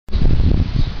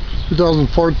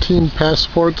2014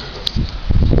 Passport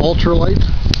Ultralight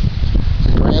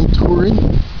Grand Touring.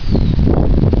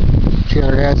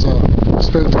 Trailer has a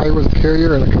spare tire with a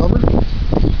carrier and a cover.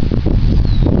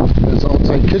 There's an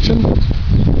outside kitchen,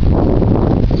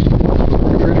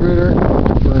 refrigerator,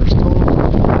 burner stove.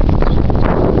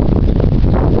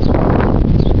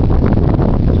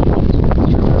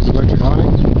 There's electric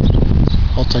awning,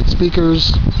 outside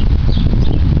speakers,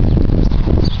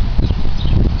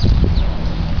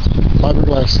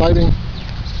 fiberglass siding.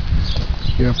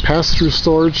 You have pass-through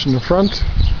storage in the front.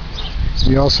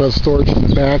 You also have storage in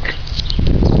the back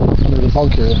under the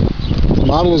bunk area. The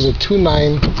model is a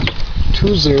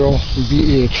 2920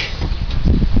 VH.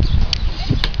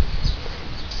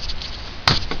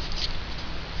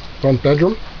 Front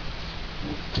bedroom.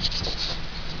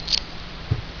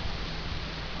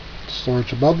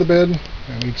 Storage above the bed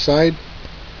on each side.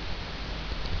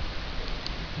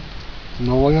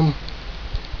 Linoleum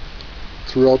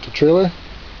throughout the trailer.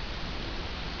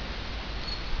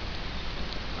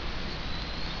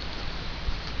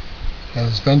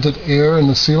 Has vented air in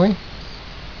the ceiling.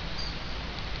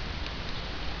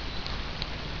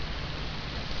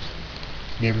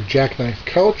 You have your jackknife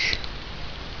couch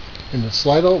in the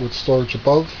slide out with storage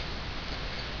above.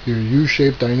 Your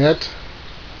U-shaped dinette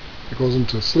that goes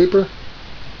into a sleeper.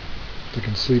 They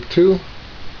can sleep too.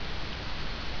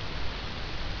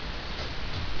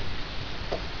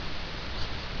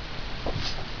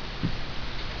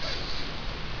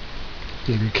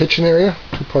 You have your kitchen area,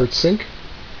 2-part sink.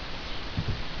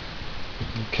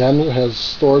 The cabinet has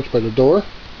storage by the door,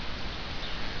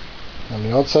 on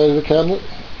the outside of the cabinet,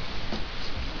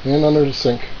 and under the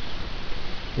sink.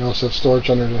 You also have storage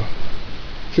under the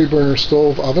 3-burner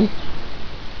stove oven.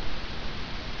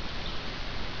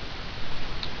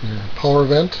 Your power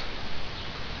vent,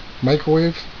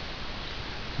 microwave,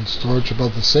 and storage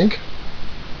above the sink.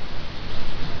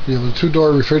 You have a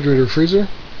 2-door refrigerator freezer.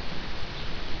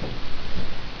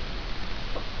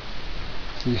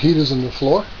 The heat is in the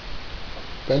floor,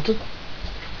 vented.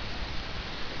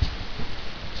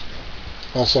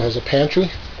 Also has a pantry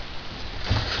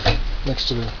next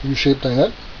to the U-shaped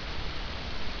dinette.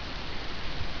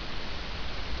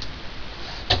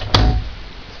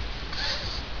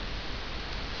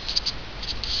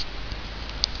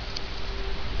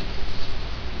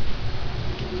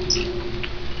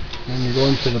 And you go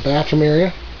into the bathroom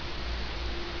area.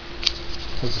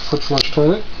 Has a foot flush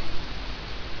toilet.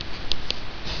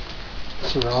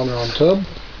 Surround tub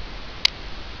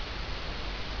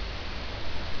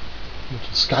with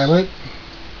a skylight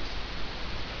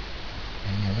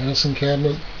and your medicine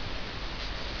cabinet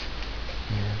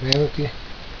and your vanity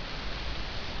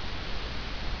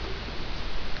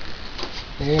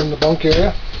and the bunk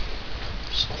area.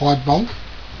 It's a quad bunk.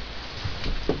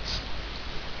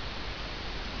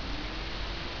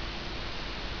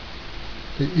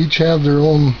 They each have their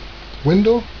own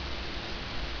window.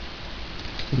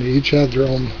 And they each have their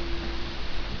own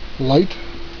light.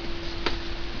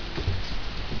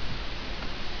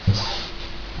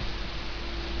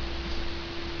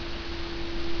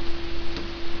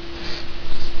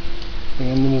 And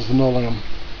then there's the linoleum.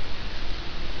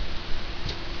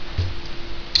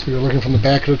 So you're looking from the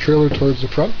back of the trailer towards the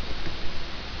front.